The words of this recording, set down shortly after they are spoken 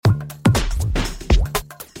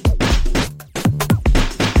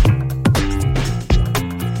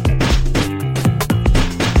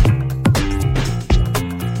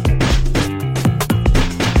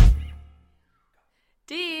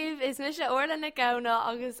Is sé orla na gcóna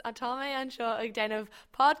agus atá mé an seo ag déanamh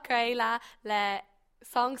podcréile le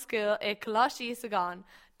Songschool I Íosagain2.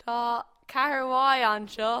 Tá carháid an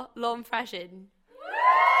seo lom freisin.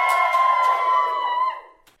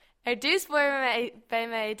 Dús buir bé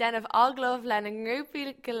mé déanamh aglah le na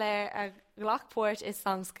ngrúpaí go léir a ghlachpóirt is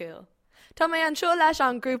Songschool. Tá mé an seo leis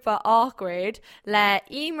an grúpa awkward le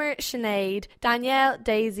Emer, Sinead, Danielle,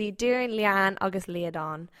 Daisy, Dúran, Leanne agus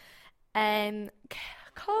Leodán.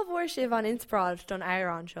 Cá bhór sibh an inspráid don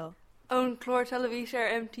éire seo? Ón chlór televíse ar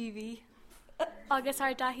MTV. Agus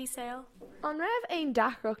ar dahí saoil. An raibh aon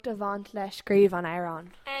dachreacht a bhaint le scríomh an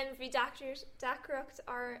éire. Bhí dachreacht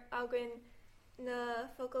ar agan na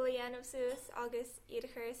focailíanamh suas agus iad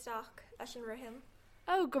chuiristeach leis an rithim.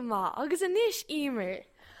 Ó go maith, agus aníos Emer.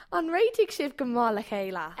 An réitigh sibh go maith le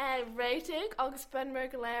chéile. Réitigh agus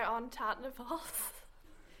benmar go léir an tat na fás.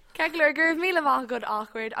 Ceaglar gur mí amach go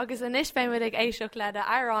awkward agus aníos féimid ag éiseach le a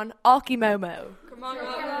éire ácí momo.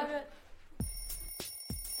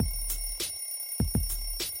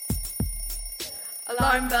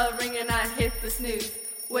 Alarm bell ringing, I hit the snooze.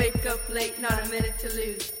 Wake up late, not a minute to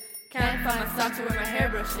lose. Can't find my socks or where my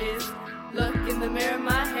hairbrush is. Look in the mirror,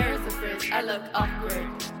 my hair is a frizz. I look awkward.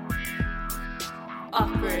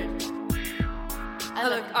 Awkward. I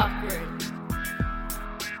look awkward.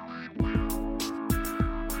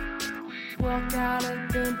 Walk out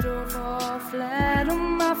of the door, fall flat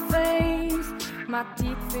on my face. My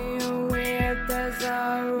teeth feel weird, there's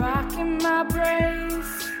a rock in my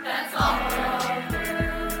brace. That's awkward.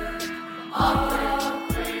 Awkward.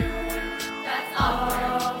 That's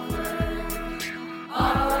awkward.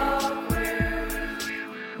 Awkward.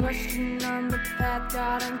 Rushing on the path,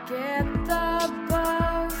 gotta get the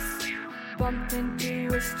bus. Bumped into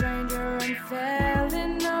a stranger and fell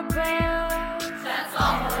in a bus. That's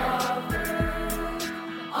awkward.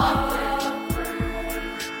 Awkward.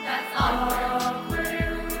 That's awkward.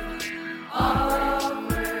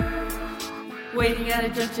 Awkward. Waiting at a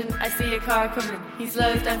junction, I see a car coming. He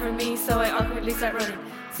slows down for me, so I awkwardly start running.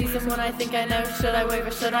 See someone I think I know, should I wave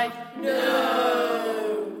or should I?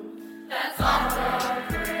 No! That's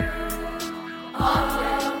awkward.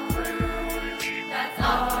 Awkward. That's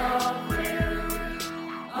awkward.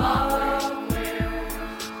 Awkward.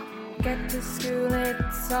 Get to school,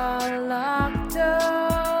 it's all locked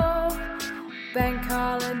up. Bank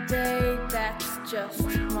holiday, that's just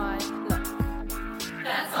my luck.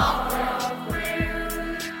 That's awkward.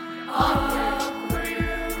 Awkward.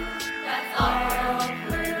 That's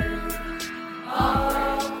awkward.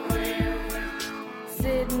 Awkward.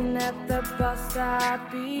 Sitting at the bus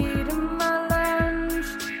stop, eating my lunch.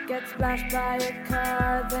 Get splashed by a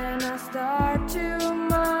car, then I start to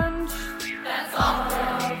munch. That's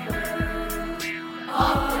awkward.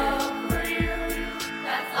 Awkward.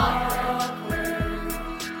 That's awkward.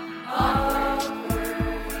 Awkward.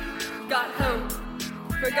 Got home.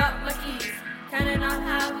 Forgot my keys. Can I not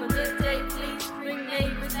have a good day, please? Ring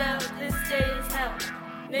neighbors out. This day is hell.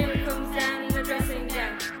 Neighbor comes down in a dressing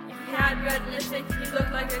gown. If he had red lipstick, he'd look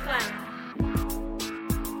like a clown.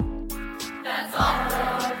 That's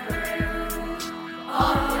awkward.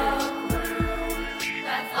 Awkward.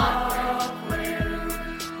 That's awkward.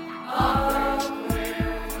 Awkward.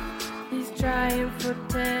 He's trying for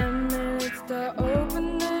 10 minutes to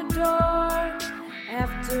open the door.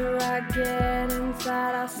 After I get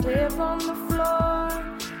inside, I slip on the floor.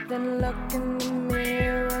 Then look in the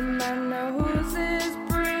mirror, my nose is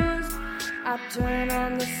bruised. I turn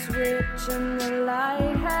on the switch and the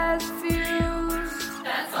light has fused.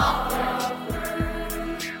 That's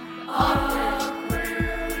awkward. Awkward.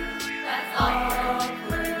 That's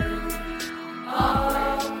awkward.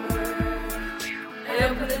 Awkward. I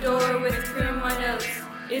open the door with cream on my nose.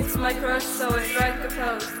 It's my crush, so I strike a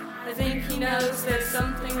pose. I think he knows there's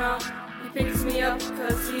something wrong. He picks me up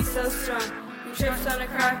cause he's so strong. He trips on a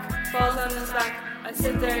crack, falls on his back. I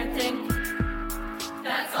sit there and think,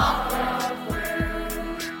 that's awkward.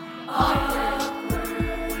 Awkward.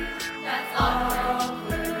 That's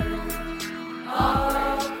awkward.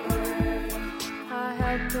 Awkward. I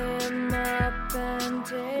help him up and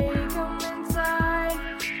take him inside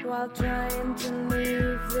while trying to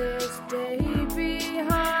leave this day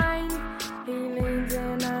behind. He leans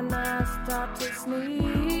in and I start to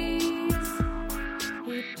sneeze.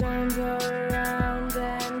 He turns around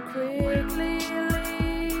and quickly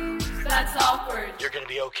leaves. That's awkward. You're gonna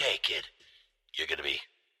be okay, kid. You're gonna be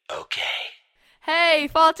okay. Hey,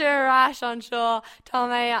 fáilte arás an seo, tá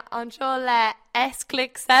mé an seo le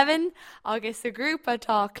S-Click 7 agus sa grúpa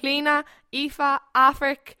tá Clína, Aoife,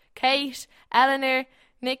 Afric, Kate, Eleanor,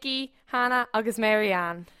 Nikki, Hannah agus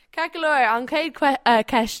Marianne. Ceir an céad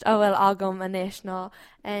ceist ó bhfuil agam inis ná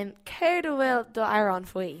Céir do bhfuil do Aaron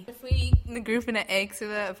faoi. Faoi na grúpanna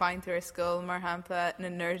éagsúla a bhaint ar scoil mar hampla na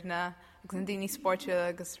nerdna agus an daoine sportiúil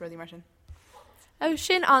agus rudí mar sin. Ó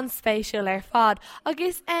sin an spéisiúil ar fád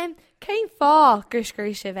agus céim fá gur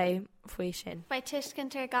scríise bheith faoi sin. Ba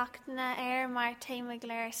tuiscintar gachtainna ar mar téime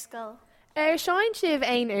léir scoil. Seáin sibh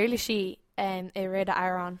aon uirlaí i rid a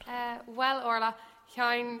Aaron. Well orla,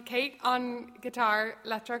 cheann Kate an guitar,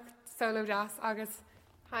 electric, solo jazz agus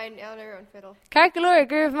Hain eanir an fiddle. Ceir go leir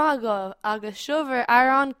gurbh má go agus siomhar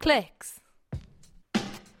Aaron clicks.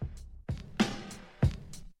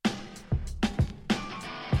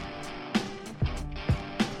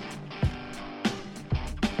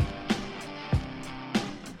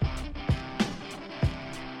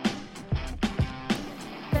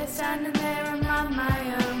 Standing there, I'm on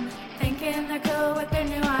my own, thinking they're cool with their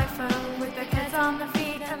new iPhone, with their kids on their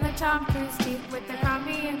feet and their Tom Cruise teeth, with their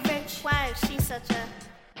Crombie and Fitch. Wow, she's such a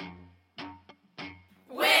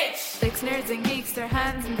witch! Six nerds and geeks, their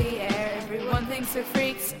hands in the air. Everyone thinks they're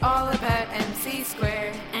freaks, all about MC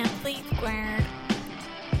squared. MC squared.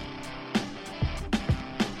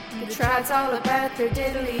 The trad's all about their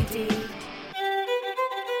diddly-dee.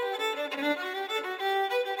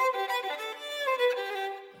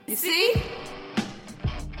 You see?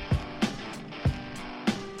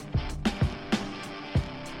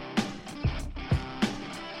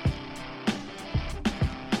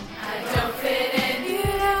 I don't fit in, you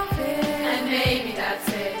don't fit in, and maybe that's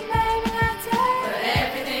it. But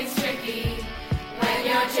everything's tricky when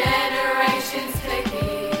your generation's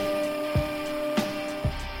clicky.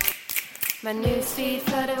 My newsfeed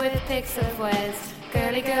flooded with pics of Wes.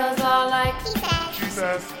 Girly girls all like, she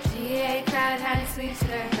says. GA crowd had sweeps to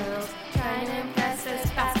their girls, trying to impress us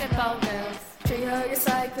basketball girls. Tree huggers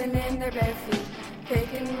cycling in their bare feet,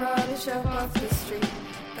 picking rubbish up off the street.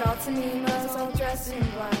 Got some emos all dressed in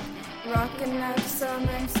black, rocking out to some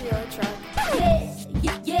MCO track.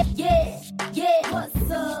 Yeah,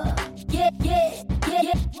 what's up? Yeah,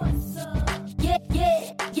 what's up?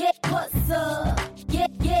 Yeah, what's up? Yeah.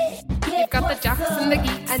 You've got the jocks and the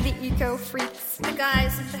geeks and the eco freaks, The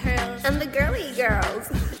guys with the hurls. and the girly girls,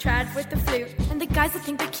 the trad with the flute, And the guys that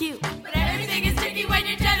think they're cute. But everything is tricky when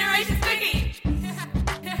your generation's tricky.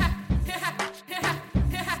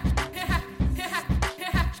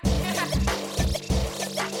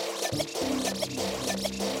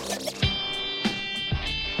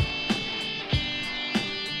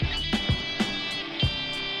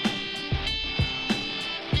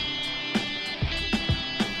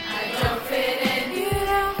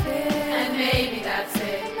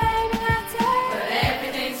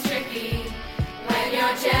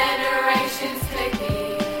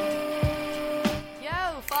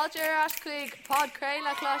 Pod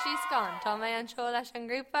Creile Cláisí Scan, Tá mé an seo leis an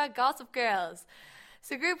grúpa Gossip Girls.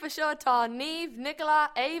 Sa grúpa seo tá Niamh, Nicola,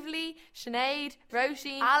 Évelyn, Sinead,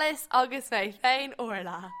 Roisin, Alice agus mé féin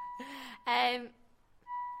orla. Céir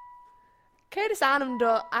is anam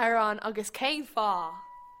do Aaron agus céim fá,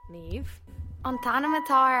 Niamh? An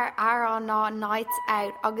tanamatá ar ná Nights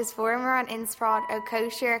Out agus bhfuair an insprád ó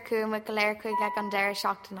cóisiir cúma go léir chuig le an deir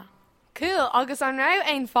seachtainna. Cool, agus an rá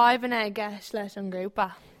ein 5 gceis leis an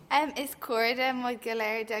grúpa. Is cuairde mu go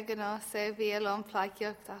léir de gan nása bhí an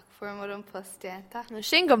plaiciúach ach fuair mar an postenta. Na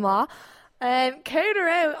sin go má, céir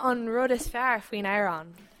rá an rud is fearr faoin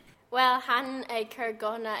Aaron? Well, han ag cur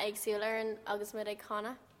gona agsúlar agus mid ag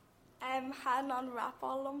chana. Han an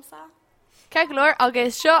rapáil lomsa. Ceir go leir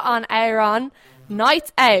agus seo an Aaron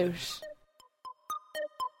Night Out.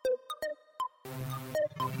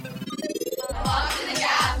 Walk in the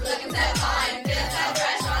gap, looking so fine. Feels so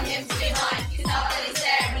fresh on him to be mine. He's not really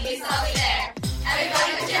there, but he's totally there.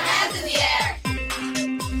 Everybody put your hands in the air.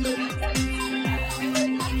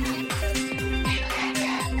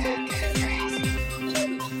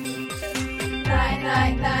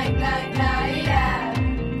 Night, yeah.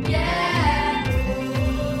 Yeah.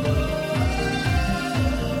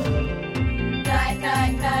 Night,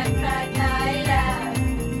 yeah.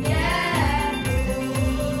 Yeah.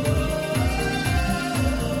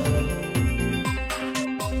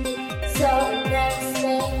 So next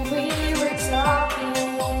thing we were talking,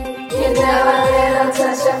 you know, a little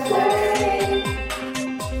touch of flirting.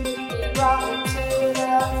 You brought me to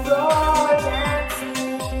the floor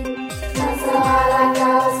dancing. That's all I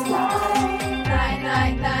got was mine. Night,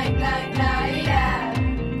 yeah.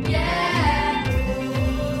 Yeah.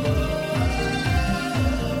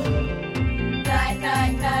 Night,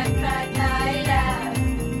 yeah.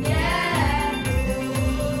 Yeah.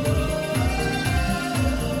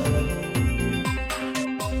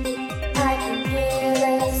 I can hear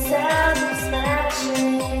the sound of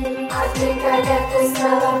smashing. I think I get the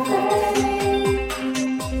smell of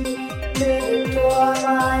flirting.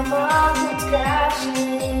 before my mom comes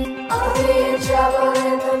crashing. I'll be in trouble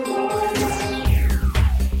in the morning.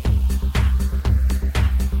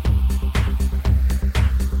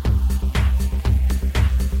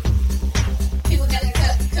 People getting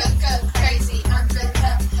cut crazy. I'm feeling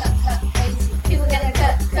hazy. People getting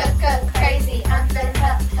cut crazy. I'm feeling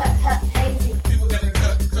hazy. People getting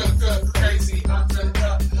cut crazy. I'm feeling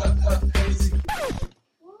hazy.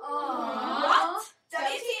 What?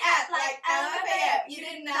 WTF, like LMFAO, you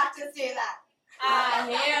didn't have to do that. I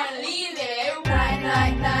hear Lulu. Night,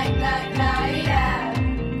 night, night, night, night, yeah.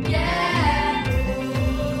 Yeah.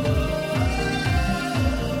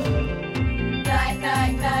 Night,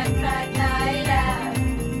 night, night, night, night, yeah.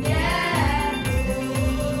 Yeah.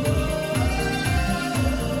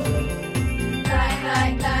 Night,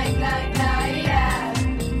 night, night, night, night, yeah.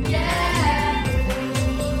 Yeah.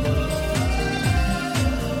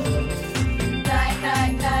 Night,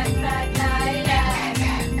 night, night, night, night, yeah.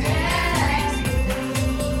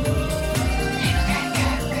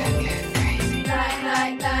 Night,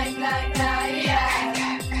 night, night, night, night, yeah.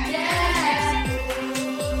 Yeah.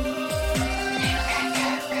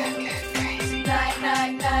 Night,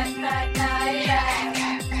 night, night, night, night, yeah.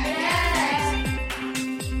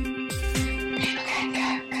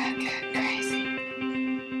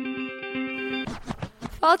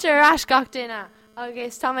 Fáilte arás gach duine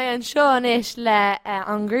agus tá mé an seo inis le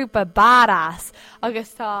an grúpa badass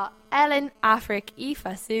agus tá Ellen, Afric,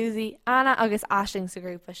 Aoife, Susie, Anna agus Aisling sa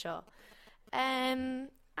grúpa seo.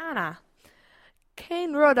 Anna,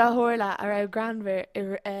 cén rud a tharla a raibh granmhir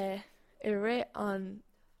i ri an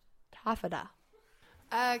tafada?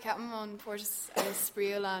 Ceapan an portas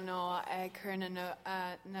spríola nó chuna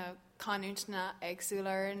nó canúntna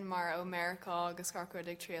agsúlainn mar ó Americá agus scarcuid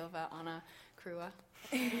ag tríalbheith anna crua.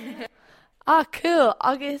 Cool,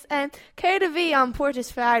 agus céir a bhí an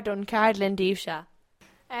portas fearr don Cardlinn díobse.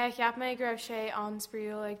 Ceap mé go raibh sé an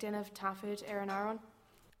spríúil ag duineh tafuid ar an áran.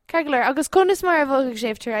 Ceglar, agus conas mar a bhg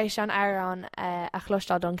séftar éis an áran a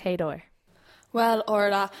chlostal don céadúir. Well,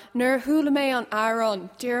 orla, nuair thula mé an áran,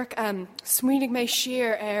 dúireach smuoinnig mé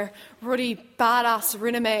siar ar rudí badass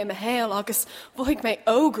rinne mé am héal agus bhuaigh mé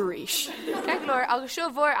ógaríis. Ceglar, agus seo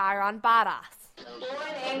bhór áran badass.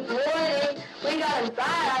 Warning, we got a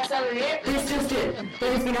badass over here. This just in.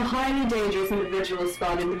 There has been a highly dangerous individual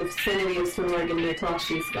spotted in the vicinity of Swinnergan near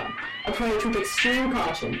Íosagain2. Approach with extreme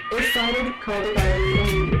caution. If sighted, call the fire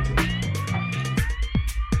immediately.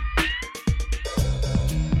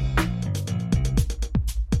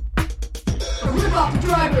 Rip off the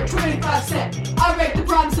driver, 25 cents. I make the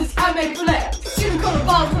promises, I make the lab. Student color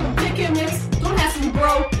balls from a pick and mix. Don't ask me,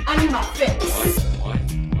 bro. I need my fix.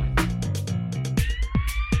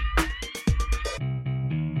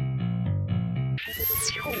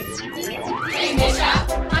 Hey, Misha,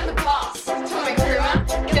 I'm the boss. Tell my crew on,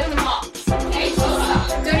 give them the mops. Hey, Tulsa,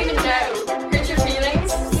 don't even know. Hurt your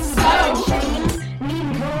feelings? So.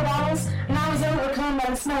 Needing cola bottles, and I was overcome by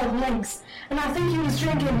the smell of links. And I think he was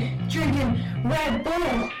drinking Red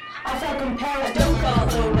Bull. I felt compelled. Don't call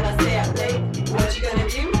home when I stay up late. What you gonna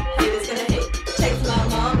do? Haters gonna hate. Text my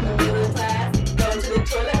mom in the middle of class. Go to the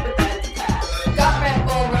toilet, but that's a pass. Got Red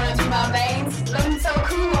Bull running through my veins. Looking so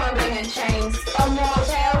cool, I'm bringing chains. I'm more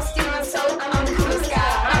tail, stealing soap. I'm the coolest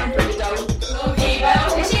guy. I'm pretty dope. Little Vivo.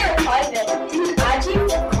 This year private. Imagine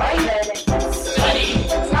private. Study.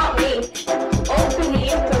 It's not me. Open the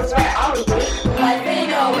infos right out of me. Life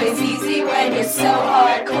ain't always easy when you're so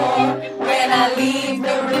hardcore. When I leave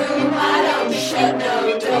the room, I don't shut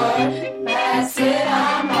no door. That's it,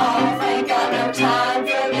 I'm off. Ain't got no time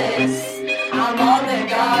for this. I'm on the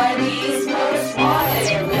Guardies most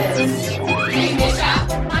wanted list. Hey, Misha,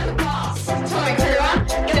 I'm the boss. Tell my crew on,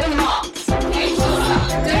 give them mops. Hey, Tulsa,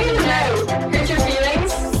 don't you know? Hurt your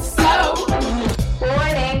feelings? So.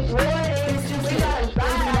 Warning. We got a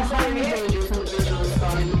badass highly dangerous individual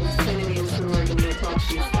spotted in the vicinity of Swinnergan near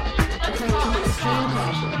Íosagain2. Approach with extreme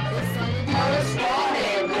caution. Most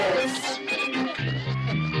wanted list.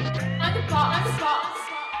 I'm the boss. I'm the boss.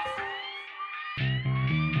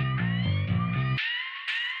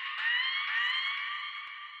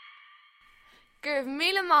 Gurh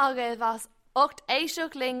míle mágad bhas 8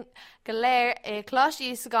 éisteach ling go léir i chlós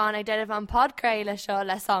Íosagain ag deireadh an podcréile seo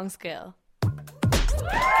le Songschool.